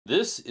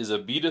This is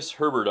Abedus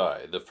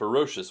herberti, the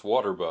ferocious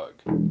waterbug.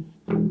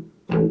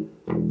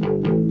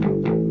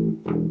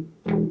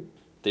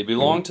 They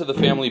belong to the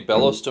family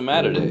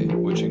Belostomatidae,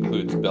 which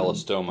includes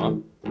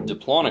Belostoma,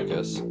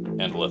 Diplonicus,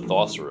 and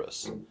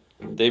Lithoceros.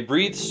 They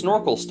breathe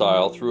snorkel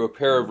style through a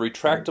pair of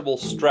retractable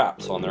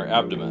straps on their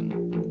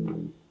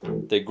abdomen.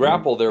 They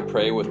grapple their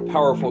prey with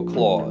powerful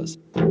claws.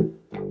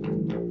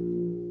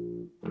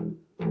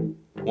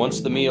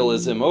 Once the meal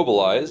is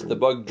immobilized, the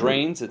bug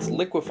drains its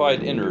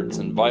liquefied innards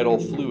and vital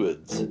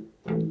fluids.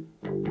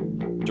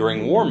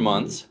 During warm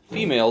months,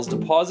 females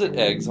deposit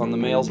eggs on the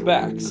male's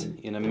backs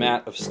in a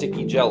mat of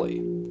sticky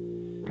jelly.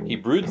 He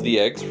broods the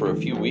eggs for a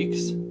few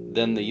weeks,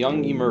 then the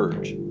young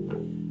emerge.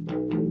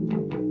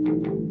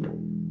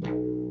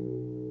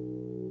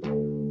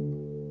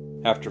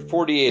 After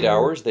 48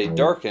 hours, they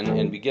darken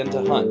and begin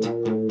to hunt.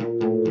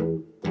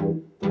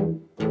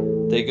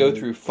 They go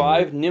through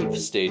 5 nymph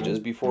stages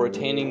before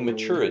attaining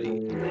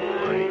maturity.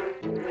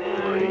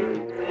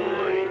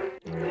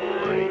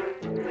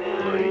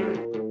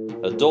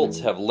 Adults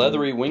have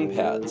leathery wing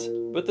pads,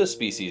 but this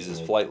species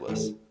is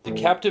flightless. The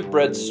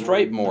captive-bred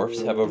stripe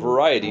morphs have a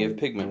variety of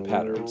pigment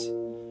patterns.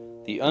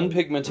 The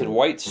unpigmented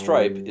white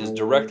stripe is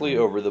directly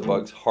over the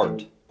bug's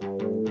heart.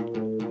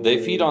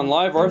 They feed on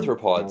live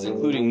arthropods,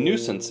 including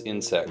nuisance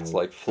insects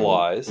like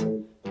flies,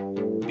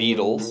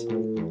 beetles,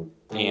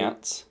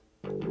 ants,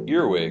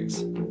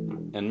 earwigs,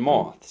 and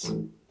moths.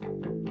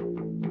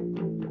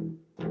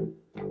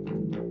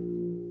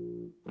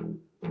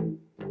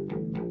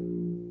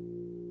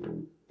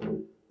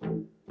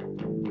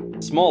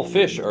 Small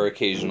fish are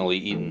occasionally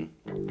eaten.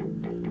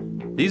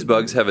 These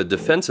bugs have a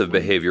defensive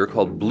behavior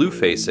called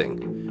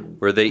blue-facing,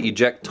 where they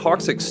eject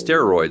toxic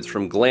steroids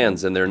from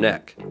glands in their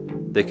neck.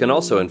 They can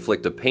also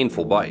inflict a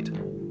painful bite.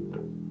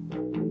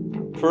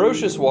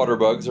 Ferocious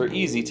waterbugs are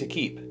easy to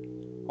keep.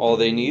 All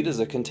they need is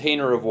a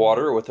container of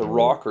water with a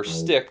rock or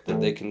stick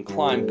that they can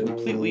climb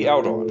completely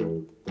out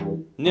on.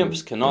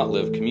 Nymphs cannot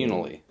live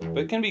communally,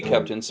 but can be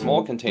kept in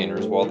small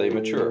containers while they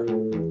mature.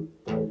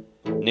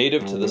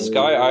 Native to the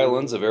Sky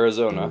Islands of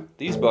Arizona,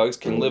 these bugs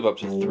can live up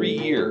to 3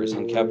 years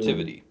in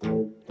captivity.